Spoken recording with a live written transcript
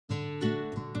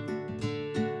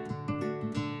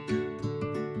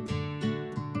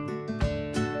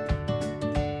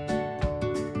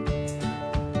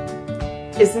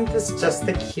Isn't this just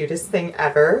the cutest thing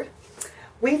ever?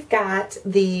 We've got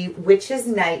the Witch's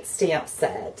Night stamp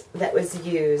set that was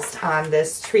used on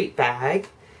this treat bag.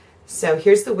 So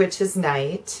here's the Witch's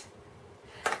Night.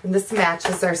 And this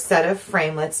matches our set of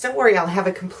framelits. Don't worry, I'll have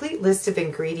a complete list of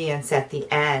ingredients at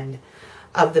the end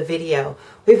of the video.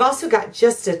 We've also got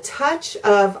just a touch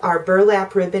of our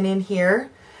burlap ribbon in here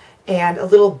and a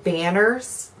little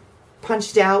banners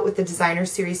punched out with the designer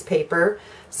series paper.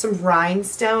 Some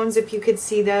rhinestones, if you could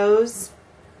see those.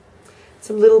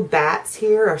 Some little bats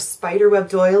here, our spiderweb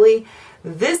doily.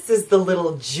 This is the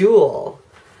little jewel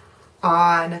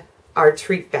on our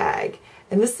treat bag.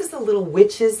 And this is a little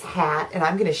witch's hat, and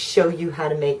I'm going to show you how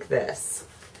to make this.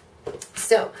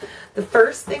 So the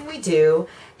first thing we do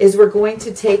is we're going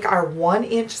to take our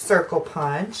 1-inch circle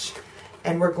punch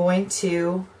and we're going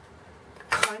to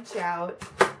punch out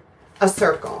a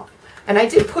circle. And I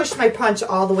did push my punch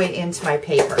all the way into my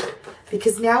paper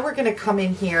because now we're going to come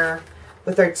in here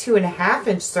with our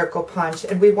 2.5-inch circle punch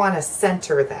and we want to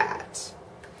center that.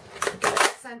 Get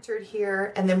it centered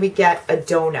here, and then we get a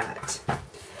donut.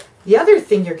 The other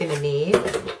thing you're going to need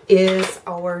is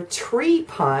our tree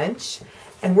punch,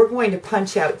 and we're going to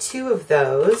punch out 2 of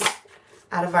those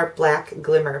out of our black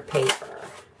glimmer paper.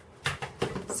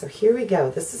 So here we go.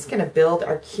 This is going to build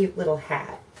our cute little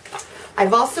hat.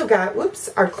 I've also got,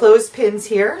 our clothespins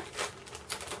here.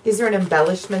 These are an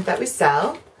embellishment that we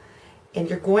sell. And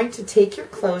you're going to take your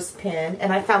clothespin,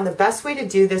 and I found the best way to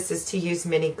do this is to use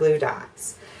mini glue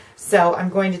dots. So I'm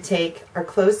going to take our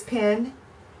clothespin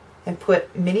and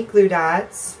put mini glue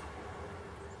dots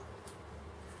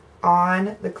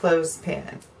on the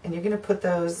clothespin. And you're going to put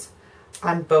those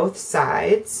on both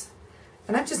sides.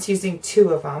 And I'm just using 2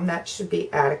 of them. That should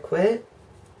be adequate.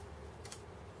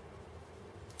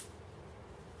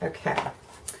 Okay. And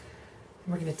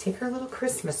we're going to take our little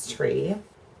Christmas tree,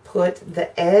 put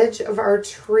the edge of our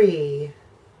tree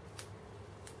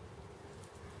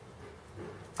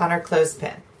on our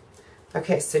clothespin.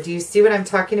 Okay, so do you see what I'm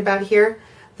talking about here?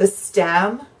 The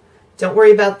stem, don't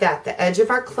worry about that. The edge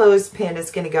of our clothespin is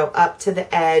going to go up to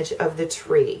the edge of the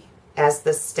tree as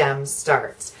the stem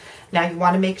starts. Now you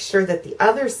want to make sure that the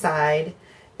other side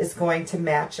is going to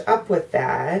match up with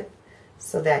that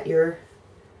so that your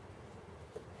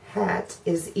hat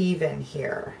is even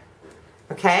here.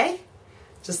 Okay?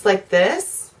 Just like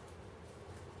this.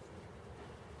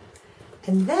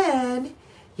 And then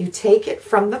you take it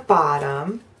from the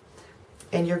bottom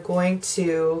and you're going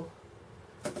to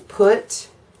put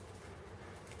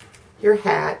your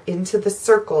hat into the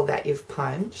circle that you've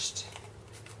punched.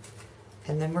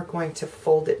 And then we're going to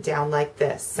fold it down like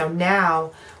this. So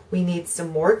now we need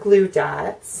some more glue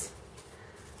dots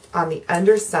on the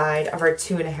underside of our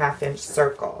 2.5-inch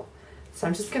circle. So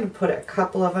I'm just going to put a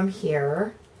couple of them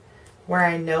here where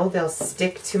I know they'll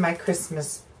stick to my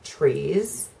Christmas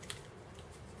trees.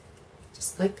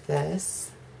 Just like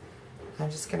this.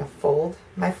 I'm just going to fold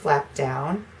my flap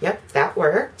down. Yep, that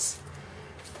worked.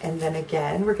 And then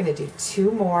again, we're going to do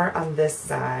 2 more on this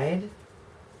side.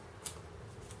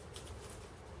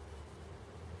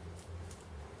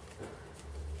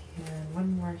 And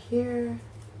 1 more here.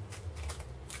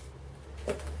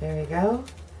 There we go.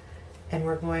 And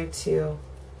we're going to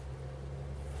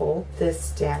fold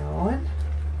this down.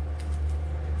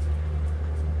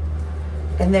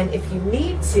 And then if you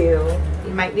need to,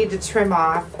 you might need to trim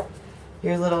off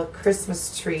your little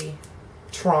Christmas tree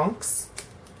trunks.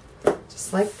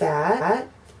 Just like that.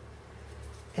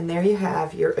 And there you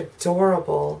have your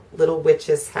adorable little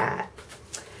witch's hat.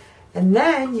 And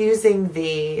then using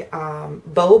the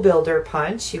bow builder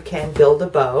punch, you can build a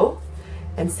bow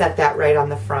and set that right on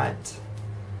the front.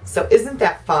 So isn't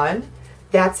that fun?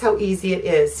 That's how easy it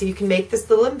is. So you can make this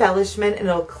little embellishment and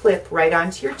it'll clip right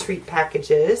onto your treat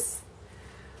packages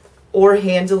or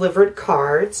hand-delivered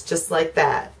cards, just like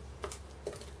that.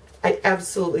 I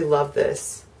absolutely love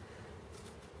this.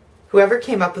 Whoever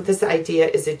came up with this idea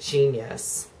is a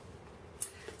genius.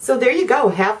 So there you go.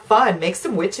 Have fun. Make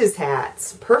some witches'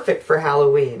 hats. Perfect for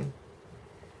Halloween.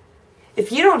 If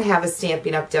you don't have a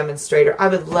Stampin' Up! Demonstrator, I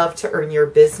would love to earn your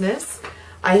business.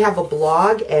 I have a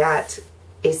blog at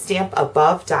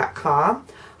astampabove.com.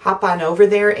 Hop on over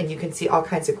there and you can see all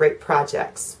kinds of great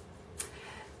projects.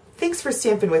 Thanks for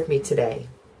stamping with me today.